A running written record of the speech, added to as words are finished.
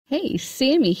Hey,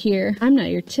 Sammy here. I'm not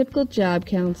your typical job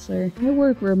counselor. I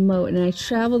work remote and I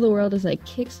travel the world as I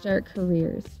kickstart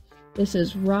careers. This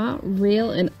is raw,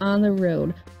 real, and on the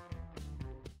road.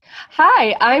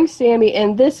 Hi, I'm Sami,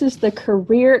 and this is the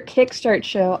Career Kickstart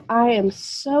Show. I am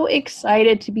so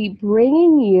excited to be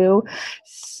bringing you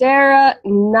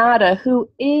Sarah-Nada, who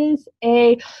is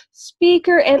a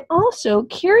speaker, and also,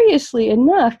 curiously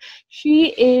enough,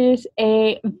 she is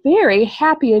a very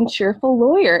happy and cheerful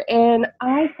lawyer. And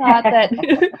I thought that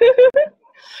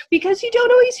because you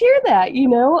don't always hear that,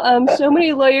 so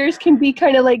many lawyers can be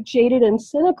kind of like jaded and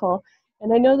cynical.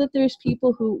 And I know that there's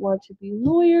people who want to be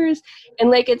lawyers,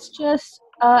 and it's just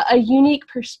a unique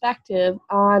perspective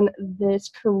on this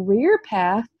career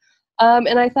path.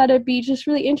 And I thought it'd be just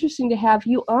really interesting to have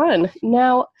you on.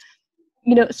 Now,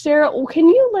 Sarah, can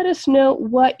you let us know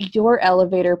what your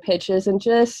elevator pitch is and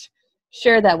just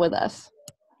share that with us?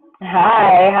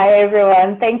 Hi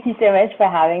everyone. Thank you so much for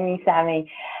having me, Sami.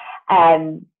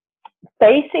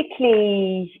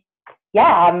 Basically,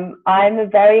 I'm a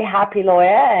very happy lawyer,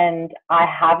 and I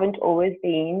haven't always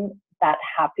been that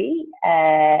happy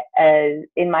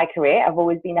in my career. I've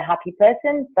always been a happy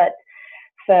person, but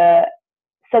for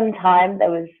some time there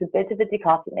was a bit of a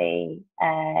dichotomy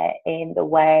in the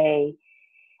way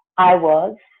I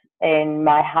was in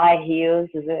my high heels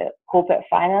as a corporate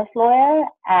finance lawyer,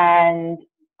 and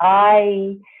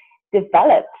I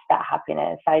developed that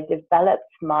happiness. I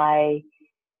developed my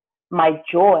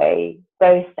joy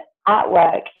both at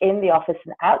work, in the office,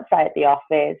 and outside the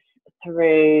office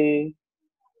through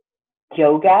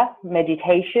yoga,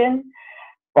 meditation,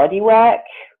 body work,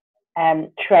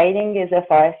 training as a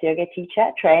forest yoga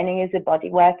teacher, training as a body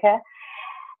worker,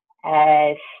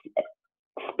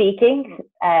 speaking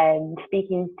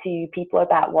to people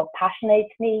about what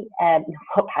passionates me.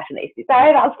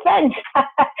 Sorry, that's French.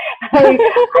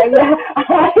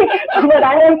 What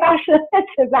I am passionate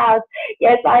about.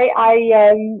 Yes,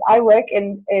 I work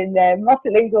in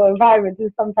multilingual environments,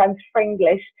 and sometimes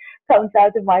Fringlish comes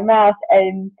out of my mouth.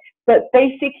 But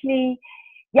basically,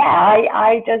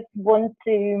 I just want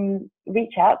to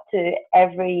reach out to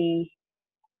every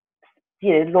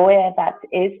lawyer that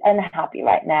is unhappy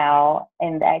right now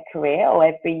in their career, or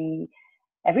every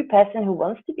person who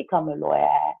wants to become a lawyer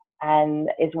and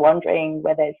is wondering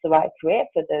whether it's the right career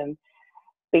for them,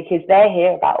 because they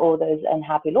hear about all those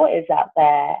unhappy lawyers out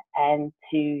there, and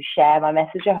to share my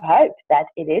message of hope that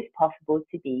it is possible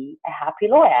to be a happy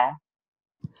lawyer.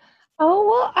 Oh,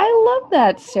 well, I love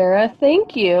that, Sarah.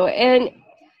 Thank you. And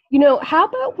how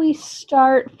about we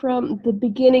start from the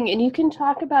beginning, and you can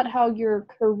talk about how your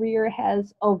career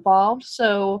has evolved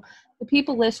so the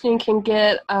people listening can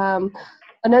get an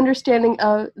understanding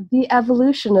of the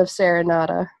evolution of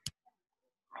Sarah-Nada.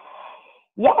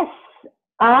 Yes,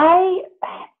 I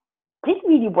didn't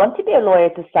really want to be a lawyer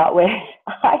to start with.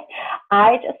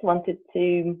 I just wanted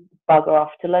to bugger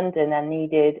off to London and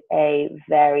needed a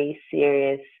very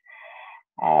serious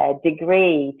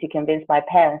degree to convince my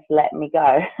parents to let me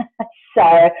go.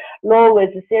 So law was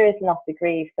a serious enough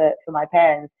degree for my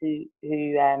parents who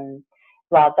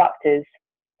are doctors.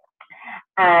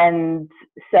 And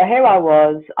so here I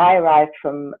was. I arrived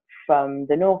from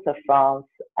the north of France,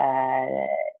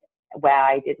 where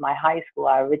I did my high school.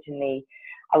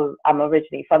 I'm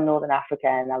originally from Northern Africa,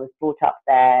 and I was brought up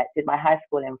there, did my high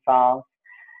school in France,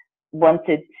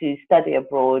 wanted to study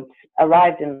abroad,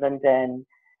 arrived in London,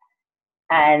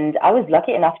 and I was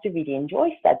lucky enough to really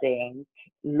enjoy studying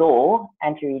law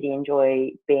and to really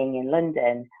enjoy being in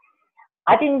London.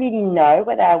 I didn't really know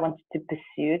whether I wanted to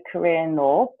pursue a career in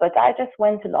law, but I just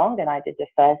went along and I did the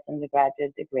first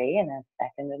undergraduate degree and a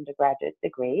second undergraduate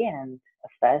degree and a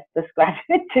first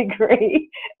postgraduate degree,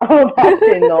 all that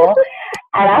in law.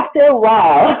 And after a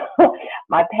while,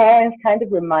 my parents kind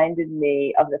of reminded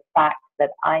me of the fact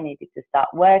that I needed to start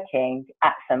working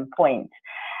at some point.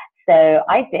 So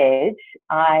I did.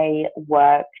 I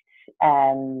worked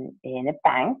in a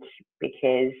bank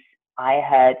because I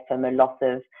heard from a lot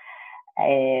of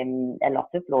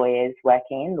lawyers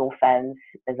working in law firms,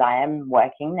 as I am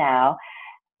working now,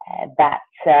 that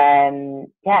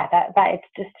it's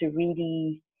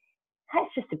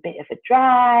just a bit of a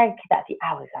drag, that the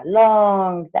hours are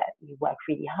long, that you work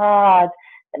really hard,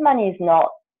 the money is not,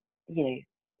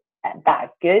 that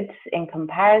good in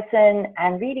comparison,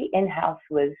 and really in-house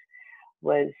was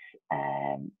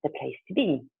the place to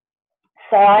be.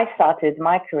 So I started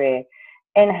my career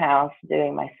in-house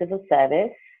doing my civil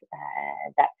service.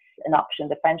 That's an option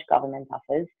the French government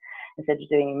offers. Instead of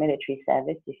doing a military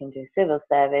service, you can do civil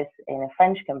service in a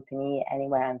French company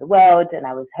anywhere in the world. And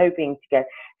I was hoping to go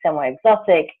somewhere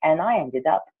exotic, and I ended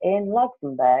up in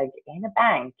Luxembourg in a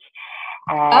bank.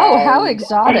 Oh, how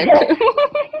exotic.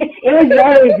 It was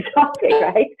very exotic,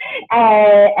 right?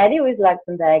 And it was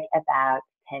Luxembourg about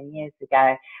 10 years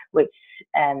ago, which,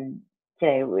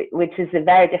 which is a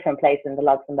very different place than the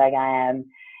Luxembourg I am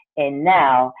in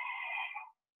now.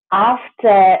 After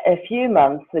a few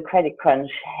months, the credit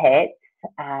crunch hit,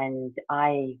 and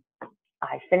I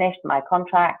finished my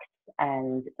contract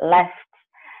and left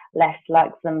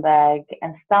Luxembourg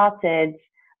and started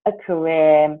a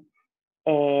career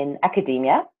in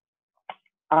academia.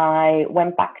 I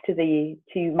went back to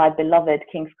my beloved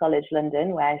King's College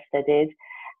London, where I studied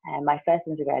my first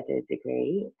undergraduate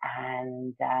degree,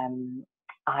 and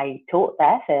I taught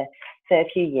there for a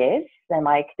few years. So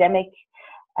my academic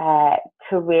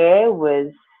career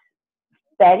was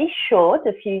fairly short,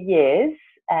 a few years,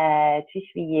 2-3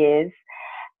 years,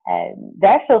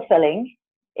 very fulfilling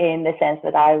in the sense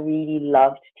that I really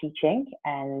loved teaching,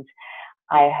 and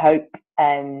I hope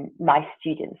my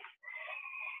students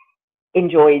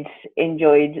enjoyed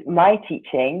my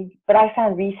teaching. But I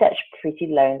found research pretty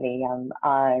lonely.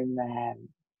 I'm a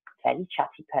fairly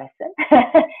chatty person,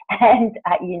 and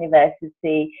at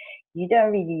university you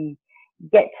don't really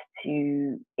get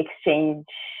to exchange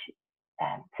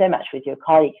so much with your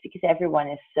colleagues, because everyone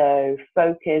is so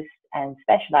focused and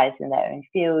specialized in their own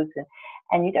fields,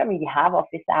 and you don't really have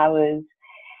office hours.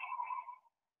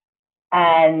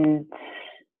 And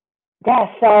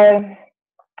yeah, so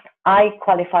I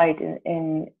qualified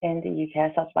in the UK.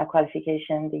 I started my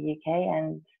qualification in the UK,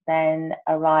 and then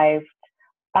arrived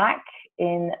back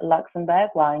in Luxembourg,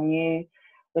 where I knew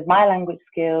with my language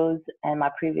skills and my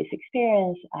previous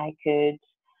experience, I could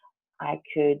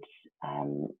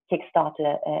kickstart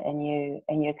a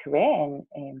new career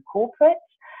in corporates,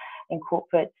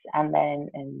 and then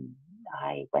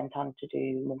I went on to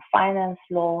do more finance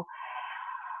law.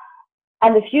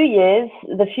 And the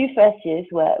few first years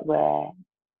were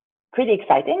pretty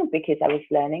exciting, because I was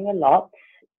learning a lot,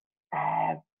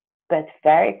 but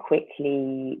very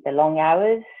quickly the long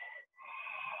hours,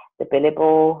 the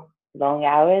billable long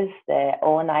hours, the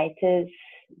all-nighters,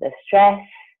 the stress,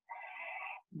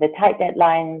 the tight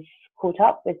deadlines caught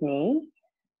up with me,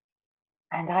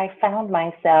 and I found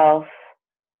myself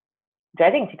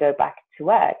dreading to go back to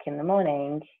work in the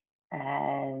morning,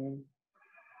 and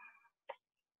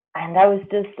I was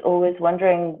just always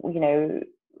wondering,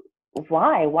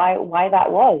 why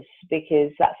that was,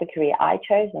 because that's a career I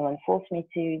chose. No one forced me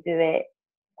to do it.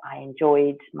 I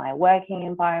enjoyed my working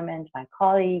environment, my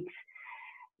colleagues.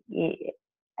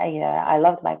 I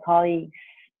loved my colleagues,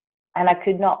 and I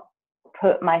could not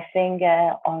put my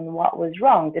finger on what was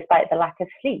wrong, despite the lack of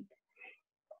sleep.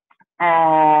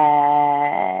 I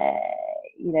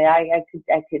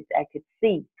could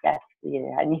sleep. Yes,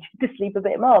 I needed to sleep a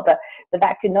bit more, but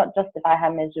that could not justify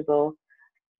how miserable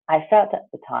I felt at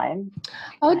the time.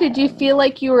 Oh, did you feel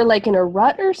like you were like in a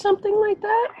rut or something like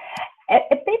that?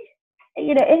 A bit,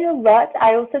 in a rut.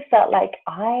 I also felt like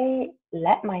I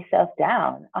let myself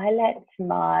down. I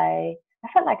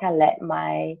felt like I let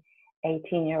my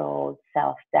 18-year-old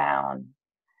self down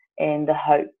in the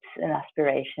hopes and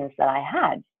aspirations that I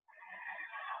had.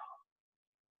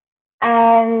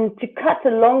 And to cut a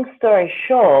long story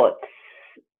short,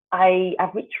 I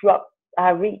reached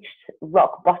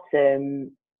rock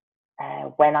bottom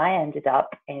when I ended up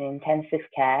in intensive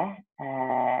care,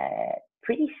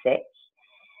 pretty sick,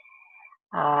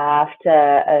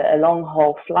 after a long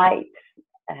haul flight.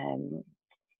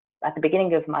 At the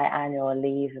beginning of my annual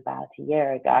leave about a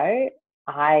year ago,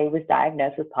 I was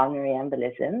diagnosed with pulmonary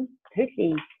embolism,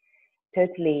 totally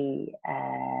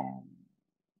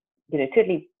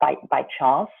by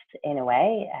chance in a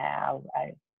way. I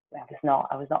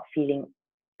was not feeling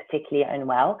particularly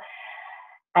unwell,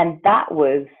 and that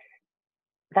was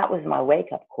my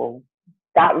wake up call.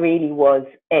 That really was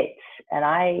it. And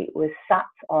I was sat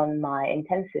on my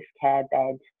intensive care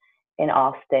bed in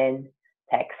Austin,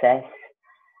 Texas,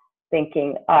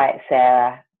 thinking, all right,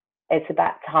 Sarah, it's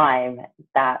about time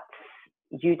that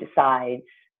you decide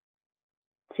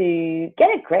to get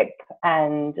a grip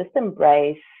and just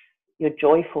embrace your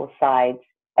joyful sides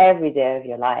every day of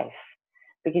your life,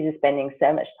 because you're spending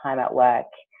so much time at work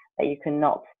that you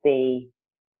cannot be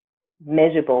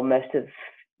miserable most of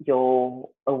your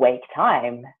awake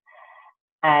time.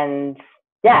 And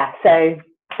yeah, so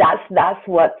that's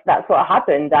what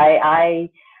happened. I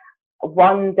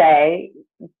one day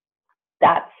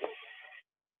that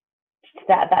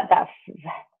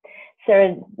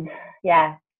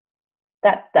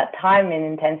time in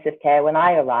intensive care when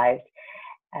I arrived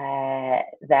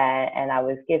there and I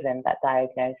was given that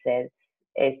diagnosis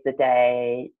is the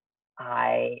day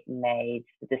I made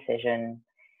the decision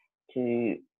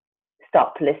to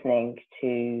stop listening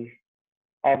to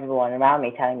everyone around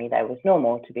me telling me that it was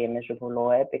normal to be a miserable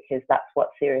lawyer, because that's what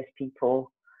serious people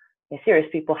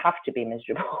have to be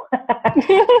miserable.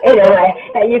 In a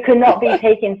way, that you cannot be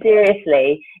taken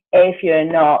seriously if you're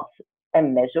not a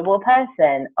miserable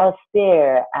person,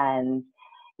 austere and,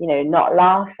 you know, not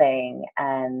laughing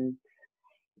and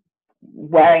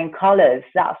wearing collars.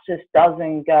 That just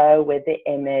doesn't go with the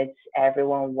image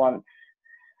everyone wants,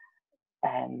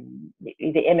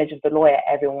 the image of the lawyer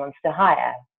everyone wants to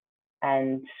hire.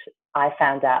 And I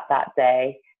found out that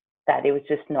day that it was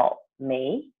just not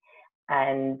me.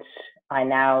 And I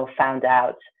now found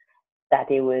out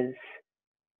that it was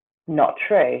not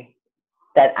true,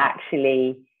 that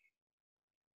actually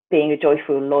being a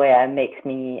joyful lawyer makes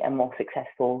me a more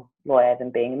successful lawyer than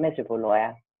being a miserable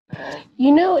lawyer.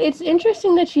 You know, it's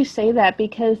interesting that you say that,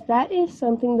 because that is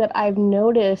something that I've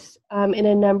noticed in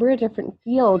a number of different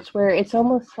fields, where it's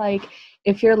almost like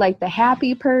if you're like the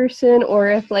happy person, or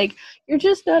if like you're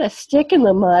just not a stick in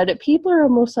the mud, people are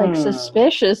almost like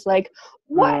suspicious, like,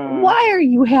 why are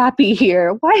you happy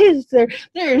here? Why is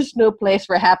there's no place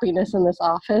for happiness in this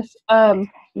office?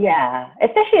 Yeah,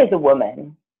 especially as a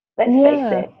woman. Let's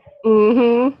face it.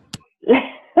 Mm-hmm.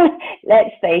 Let's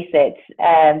face it.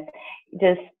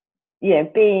 Just, you know,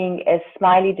 being a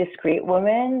smiley, discreet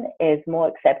woman is more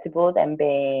acceptable than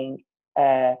being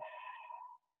a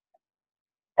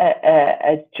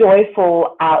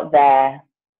joyful, out there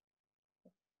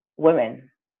woman.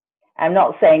 I'm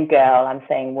not saying girl, I'm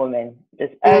saying woman.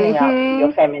 Just owning up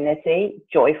your femininity,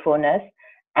 joyfulness,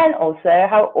 and also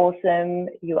how awesome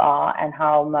you are and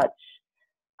how much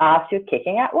ass you're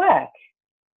kicking at work.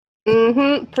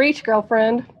 Preach,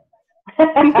 girlfriend.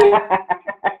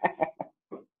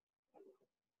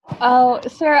 Oh,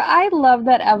 Sarah, I love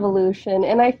that evolution,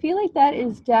 and I feel like that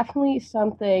is definitely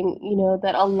something, you know,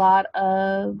 that a lot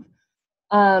of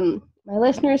my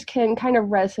listeners can kind of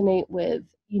resonate with,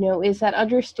 you know, is that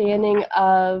understanding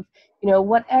of, you know,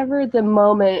 whatever the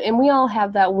moment, and we all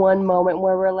have that one moment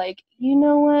where we're like, you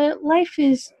know what, life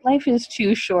is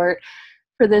too short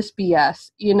for this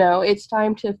BS. You know, it's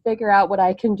time to figure out what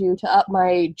I can do to up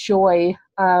my joy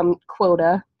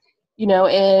quota, you know,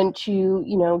 and to,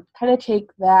 you know, kind of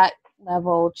take that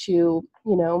level to,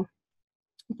 you know,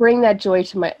 bring that joy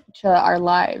to our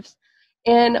lives.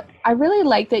 And I really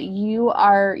like that you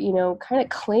are, you know, kind of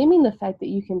claiming the fact that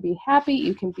you can be happy,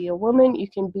 you can be a woman, you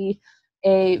can be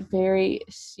a very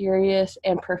serious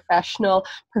and professional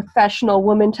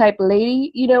woman type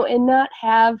lady, you know, and not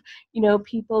have, you know,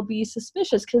 people be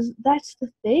suspicious, because that's the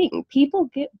thing. People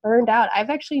get burned out.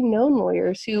 I've actually known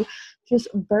lawyers who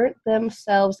just burnt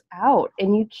themselves out,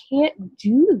 and you can't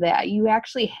do that. You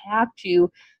actually have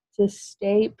to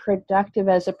stay productive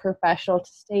as a professional,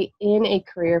 to stay in a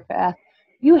career path.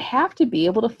 You have to be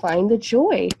able to find the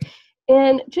joy.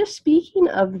 And just speaking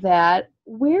of that,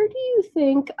 where do you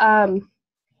think,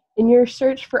 in your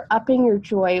search for upping your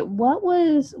joy, what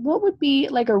would be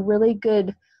like a really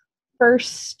good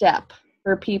first step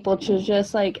for people to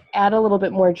just like add a little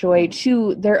bit more joy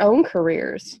to their own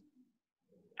careers?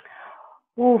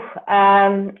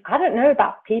 I don't know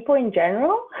about people in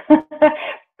general,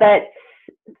 but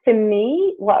for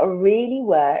me, what really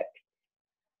worked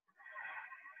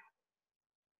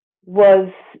was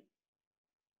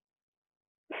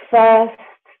first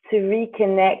to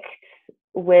reconnect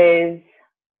with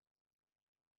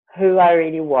who I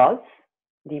really was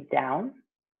deep down.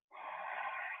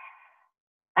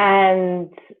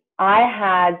 And I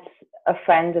had a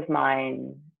friend of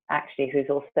mine, actually, who's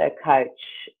also a coach,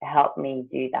 help me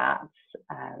do that.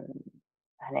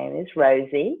 Her name is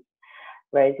Rosie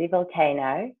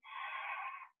Volcano.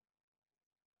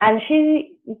 And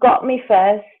she got me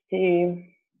first to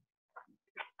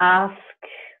ask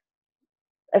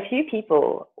a few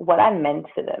people what I meant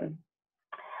to them.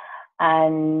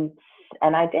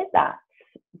 And I did that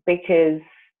because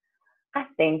I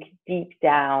think deep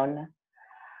down,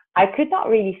 I could not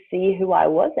really see who I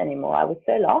was anymore. I was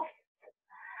so lost.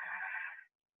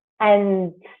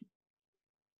 And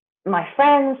my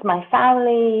friends, my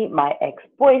family, my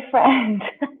ex-boyfriend,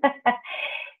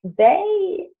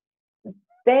 they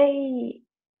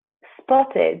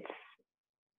spotted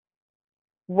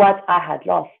what I had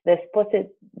lost. They spotted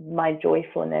my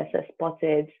joyfulness. They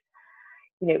spotted,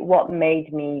 you know, what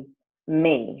made me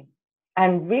me.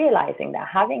 And realizing that,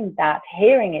 having that,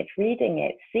 hearing it, reading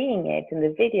it, seeing it in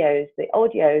the videos, the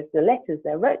audios, the letters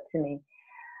they wrote to me,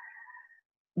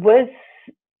 was,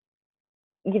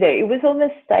 you know, it was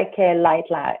almost like a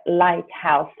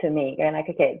lighthouse to me, going like,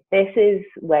 okay, this is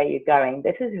where you're going.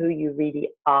 This is who you really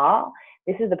are.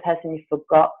 This is the person you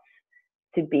forgot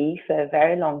to be for a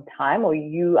very long time, or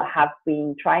you have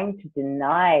been trying to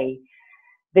deny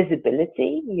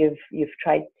visibility. You've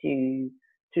tried to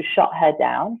shut her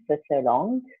down for so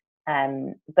long.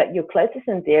 But your closest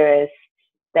and dearest,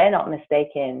 they're not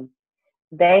mistaken.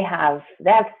 They have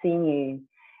seen you.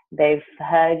 They've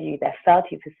heard you. They've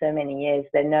felt you for so many years.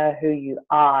 They know who you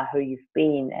are, who you've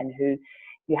been, and who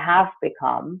you have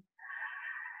become.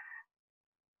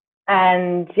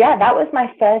 And yeah, that was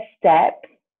my first step.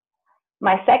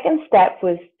 My second step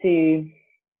was to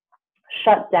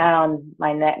shut down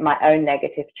my own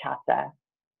negative chatter,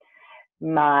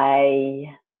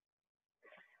 my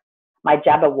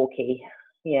Jabberwocky,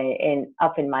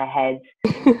 up in my head,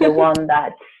 the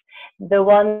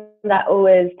one that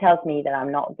always tells me that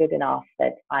I'm not good enough,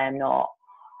 that I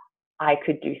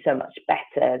could do so much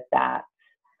better, that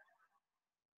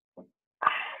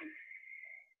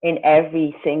in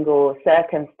every single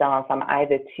circumstance I'm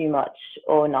either too much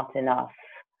or not enough,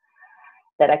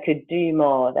 that I could do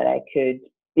more, that I could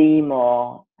be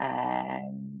more.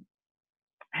 And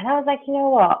I was like, you know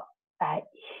what?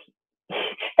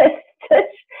 Just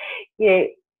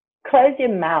close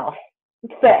your mouth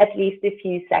for at least a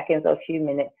few seconds or a few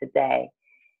minutes a day.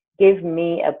 Give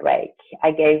me a break.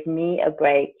 I gave me a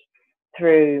break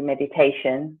through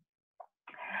meditation,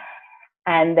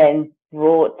 and then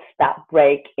brought that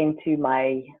break into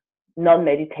my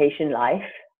non-meditation life.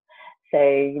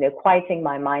 So, quieting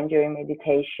my mind during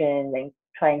meditation, and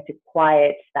trying to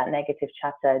quiet that negative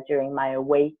chatter during my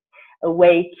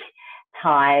awake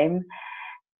time,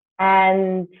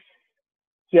 and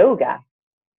yoga,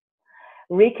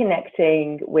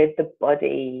 reconnecting with the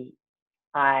body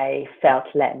I felt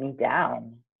let me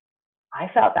down. I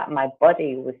felt that my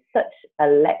body was such a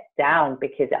letdown,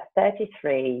 because at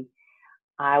 33,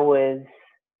 I was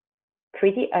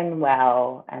pretty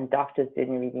unwell and doctors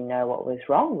didn't really know what was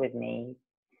wrong with me.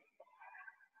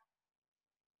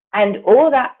 And all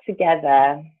that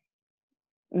together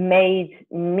made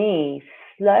me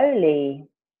slowly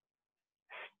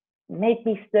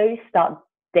start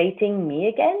dating me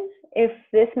again, if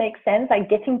this makes sense. Like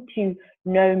getting to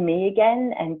know me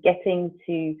again and getting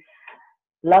to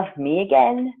love me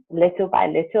again, little by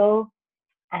little,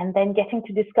 and then getting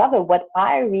to discover what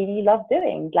I really love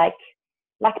doing, like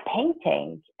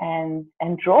painting and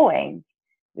drawing,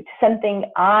 which is something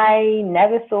I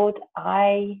never thought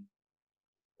I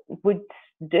would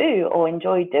do or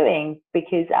enjoy doing,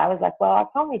 because I was like, well, I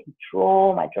can't really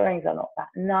draw. My drawings are not that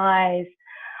nice.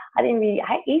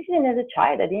 Even as a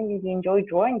child, I didn't really enjoy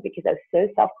drawing because I was so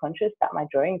self-conscious that my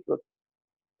drawings were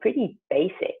pretty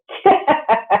basic.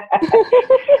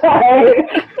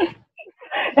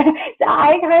 So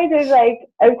I kind of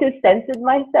auto-censored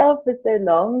myself for so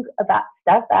long about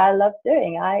stuff that I love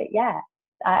doing. I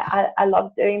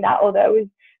love doing that, although I was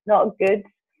not good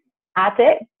at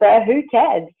it, but who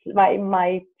cares?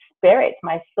 My spirit,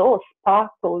 my soul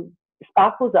sparkles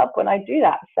up when I do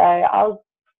that. So I'll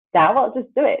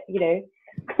just do it,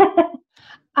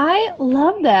 I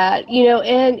love that,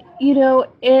 and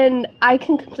I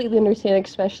can completely understand,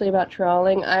 especially about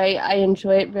drawing. I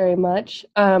enjoy it very much.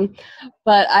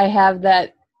 But I have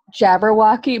that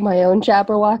my own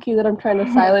Jabberwocky that I'm trying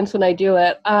to silence when I do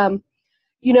it. And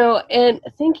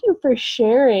thank you for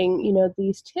sharing,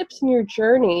 these tips in your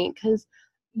journey, because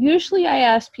usually I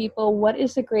ask people, what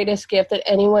is the greatest gift that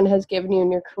anyone has given you in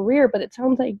your career? But it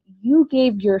sounds like you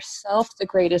gave yourself the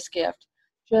greatest gift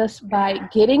just by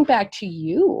getting back to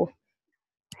you.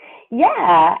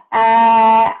 Yeah.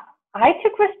 I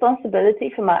took responsibility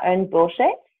for my own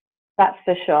bullshit. That's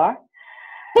for sure.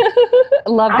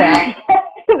 Love that.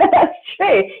 That's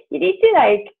true. You need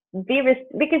to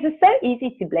because it's so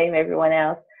easy to blame everyone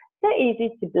else. So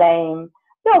easy to blame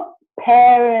your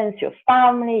parents, your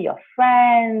family, your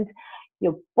friends,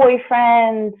 your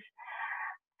boyfriend,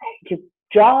 your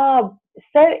job.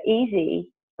 So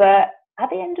easy. But at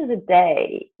the end of the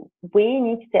day, we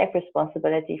need to take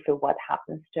responsibility for what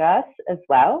happens to us as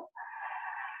well.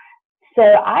 So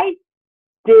I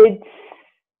did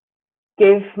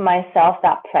give myself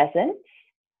that presence,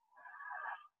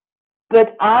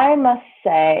 but I must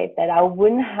say that I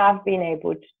wouldn't have been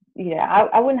able to,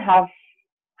 I wouldn't have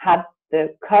had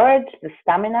the courage, the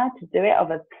stamina to do it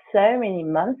over so many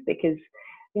months, because,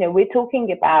 we're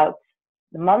talking about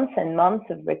months and months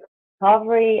of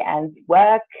recovery and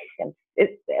work, and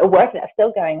work that's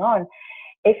still going on.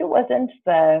 If it wasn't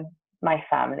for my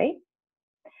family,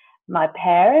 my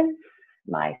parents,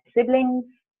 my siblings,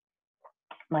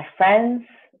 my friends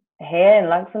here in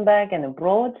Luxembourg and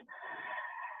abroad,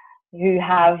 who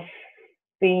have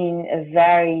been a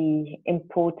very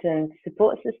important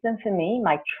support system for me,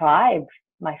 my tribe,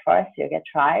 my forest yoga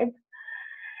tribe,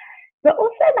 but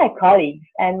also my colleagues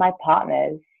and my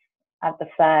partners at the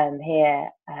firm here,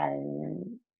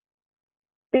 and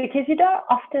because you don't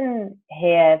often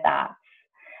hear that.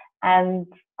 And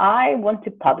I want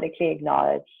to publicly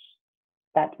acknowledge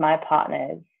that my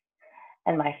partners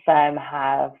and my firm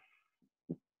have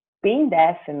been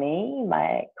there for me,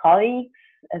 my colleagues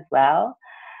as well.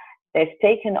 They've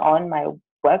taken on my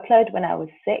workload when I was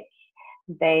sick.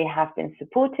 They have been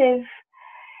supportive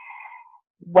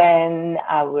when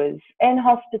I was in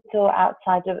hospital, out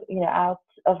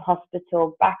of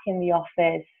hospital, back in the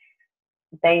office.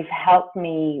 They've helped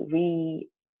me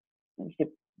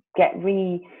get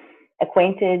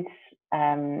reacquainted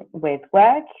with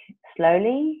work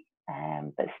slowly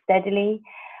but steadily.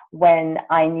 When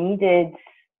I needed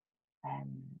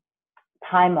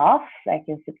time off, like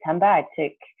in September, I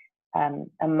took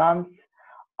a month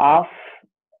off.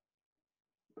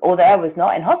 Although I was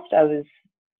not in hospital, I was,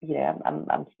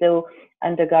 I'm still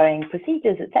undergoing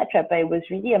procedures, etc. But it was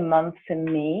really a month for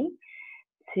me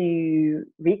to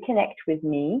reconnect with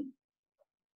me.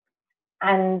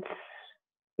 And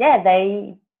yeah,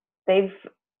 they've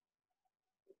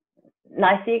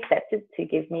nicely accepted to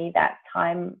give me that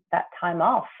time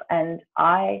off, and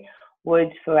I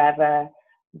would forever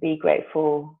be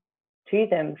grateful to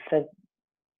them for,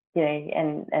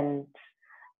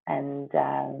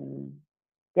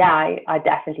 I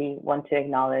definitely want to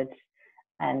acknowledge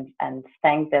and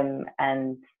thank them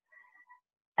and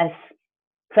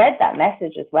spread that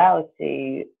message as well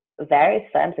to various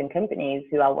firms and companies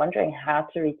who are wondering how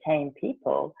to retain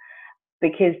people,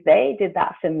 because they did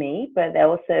that for me, but they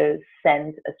also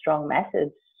send a strong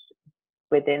message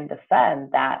within the firm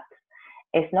that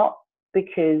it's not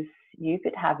because you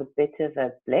could have a bit of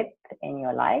a blip in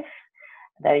your life,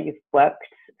 that you've worked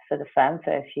for the firm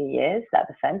for a few years, that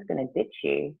the firm's going to ditch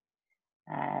you.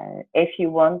 If you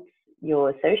want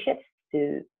your associates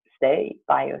to stay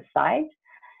by your side,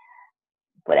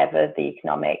 whatever the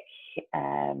economic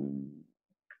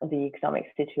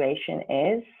situation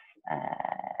is,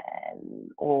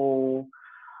 or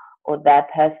their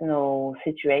personal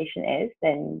situation is,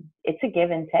 then it's a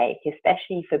give and take,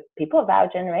 especially for people of our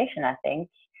generation, I think,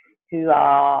 who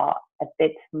are a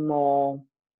bit more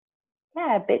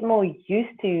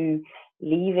used to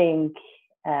leaving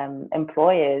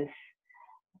employers,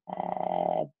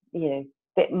 a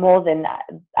bit more than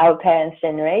our parents'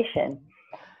 generation.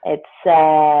 It's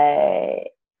a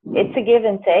give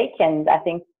and take, and I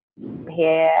think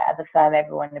here at the firm,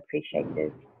 everyone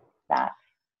appreciated that.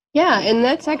 Yeah, and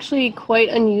that's actually quite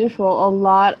unusual. A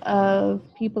lot of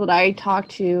people that I talk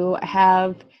to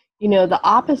have, the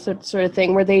opposite sort of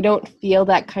thing, where they don't feel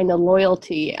that kind of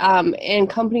loyalty. And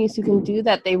companies who can do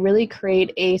that, they really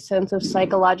create a sense of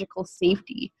psychological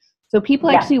safety. So people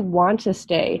actually want to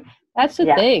stay. That's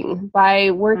the thing.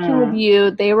 By working with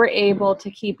you, they were able to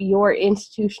keep your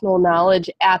institutional knowledge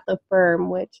at the firm,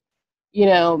 which,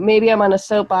 maybe I'm on a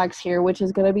soapbox here, which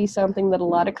is going to be something that a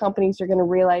lot of companies are going to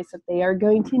realize that they are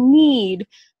going to need,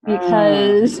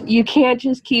 because you can't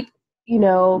just keep,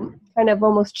 kind of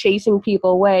almost chasing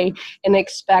people away and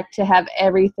expect to have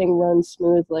everything run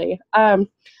smoothly.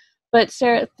 But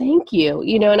Sarah, thank you.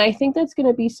 And I think that's going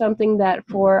to be something that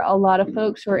for a lot of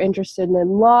folks who are interested in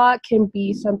law can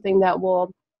be something that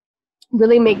will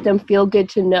really make them feel good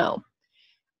to know.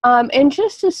 And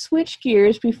just to switch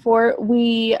gears before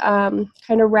we kind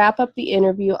of wrap up the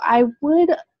interview, I would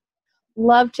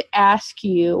love to ask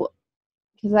you,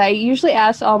 because I usually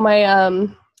ask all my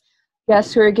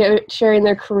guests who are sharing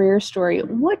their career story,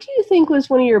 what do you think was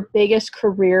one of your biggest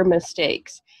career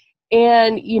mistakes?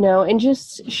 And, and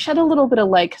just shed a little bit of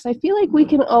light, because I feel like we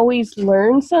can always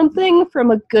learn something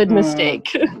from a good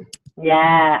mistake.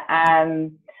 Yeah.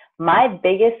 My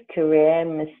biggest career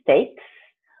mistakes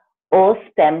all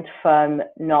stemmed from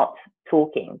not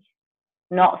speaking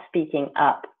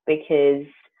up, because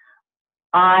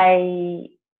I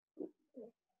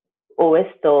always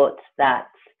thought that,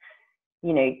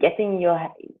 keeping your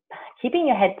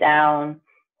head down,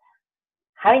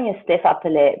 having a stiff upper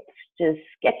lip, just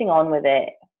getting on with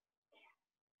it,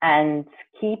 and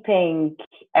keeping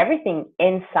everything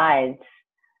inside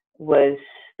was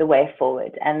the way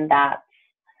forward. And that,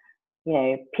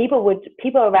 people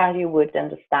around you would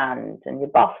understand, and your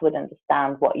boss would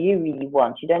understand what you really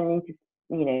want. You don't need to,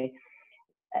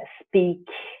 speak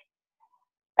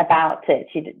about it.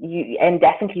 You and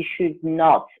definitely should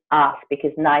not ask,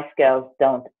 because nice girls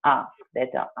don't ask. They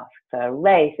don't ask for a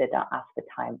raise. They don't ask for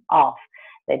time off.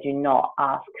 They do not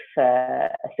ask for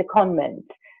a secondment.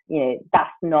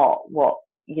 That's not what,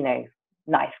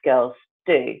 nice girls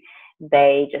do.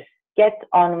 They just get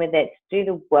on with it, do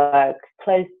the work,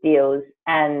 close deals,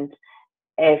 and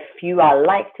if you are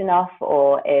liked enough,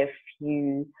 or if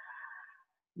your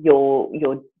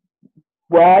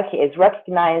work is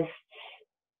recognized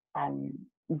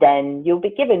then you'll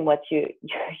be given what you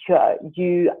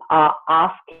are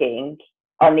asking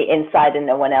on the inside, and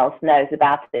no one else knows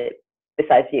about it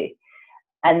besides you.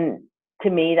 And to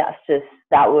me,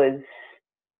 that was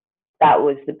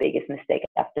the biggest mistake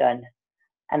I've done,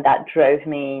 and that drove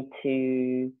me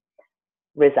to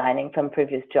resigning from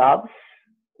previous jobs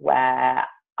where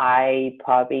I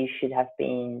probably should have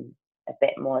been a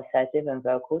bit more assertive and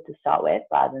vocal to start with,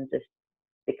 rather than just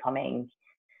becoming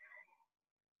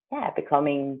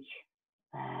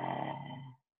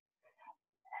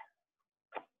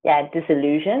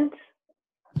disillusioned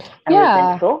and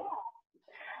resentful.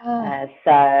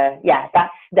 So yeah,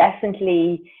 that's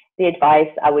definitely the advice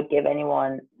I would give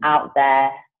anyone out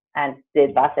there, and the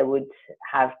advice I would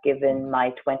have given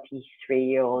my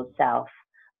 23-year-old self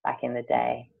back in the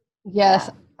day. Yes,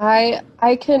 yeah.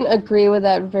 I can agree with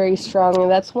that very strongly.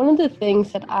 That's one of the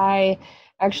things that I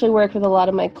actually work with a lot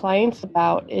of my clients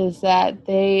about, is that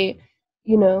they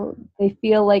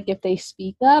feel like if they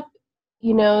speak up,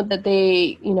 that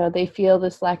they feel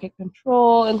this lack of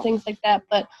control and things like that.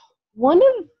 But one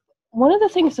of the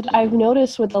things that I've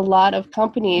noticed with a lot of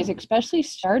companies, especially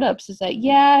startups, is that,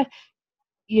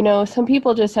 some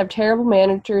people just have terrible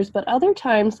managers, but other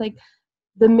times, like,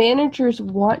 the managers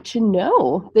want to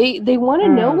know. They want to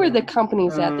know where the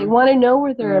company's at. They want to know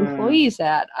where their employees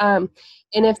at. And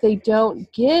if they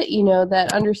don't get,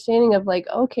 that understanding of like,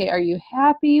 okay, are you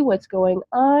happy? What's going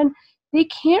on? They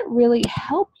can't really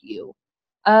help you.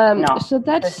 So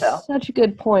that's such a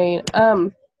good point.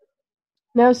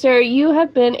 Now, Sarah, you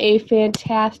have been a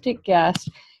fantastic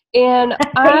guest, and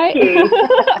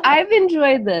I've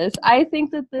enjoyed this. I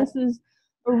think that this is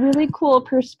a really cool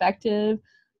perspective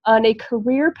on a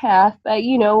career path that,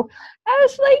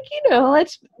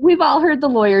 we've all heard the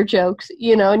lawyer jokes,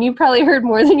 and you've probably heard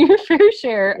more than your fair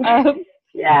share.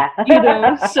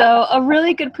 So a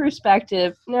really good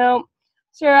perspective. Now,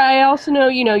 Sarah, I also know,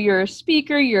 you're a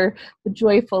speaker, you're the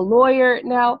joyful lawyer.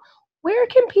 Now, where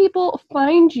can people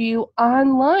find you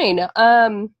online?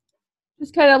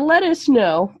 Just kind of let us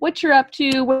know what you're up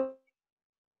to.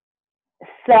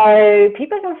 So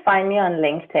people can find me on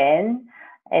LinkedIn.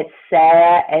 It's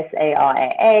Sarah, Sarah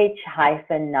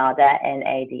Nada,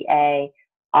 Nada,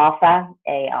 Arfa,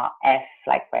 Arf,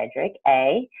 like Frederick,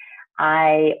 A.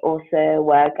 I also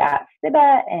work at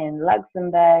CIBE in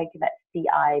Luxembourg. That's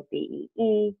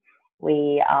CIBEE.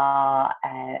 We are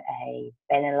a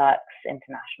Benelux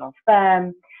international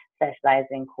firm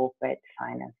specializing in corporate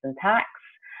finance and tax.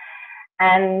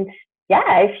 And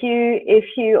yeah, if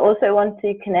you also want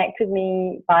to connect with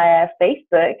me via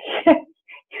Facebook,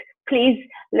 please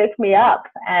look me up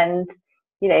and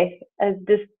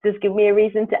just give me a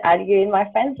reason to add you in my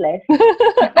friends list.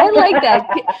 I like that.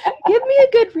 Give me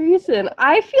a good reason.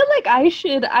 I feel like I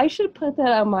should put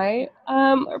that on my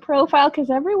profile, because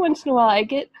every once in a while I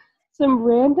get some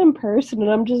random person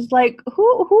and I'm just like,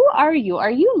 who are you?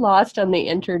 Are you lost on the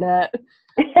internet?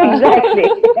 Exactly.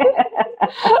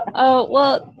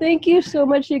 Well, thank you so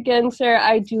much again, Sarah.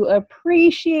 I do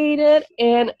appreciate it.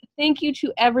 And thank you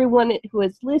to everyone who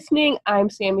is listening. I'm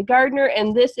Sami Gardner,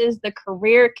 and this is the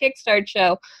Career Kickstart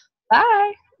Show.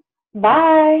 Bye.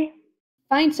 Bye.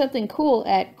 Find something cool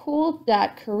at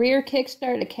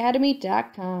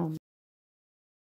cool.careerkickstartacademy.com.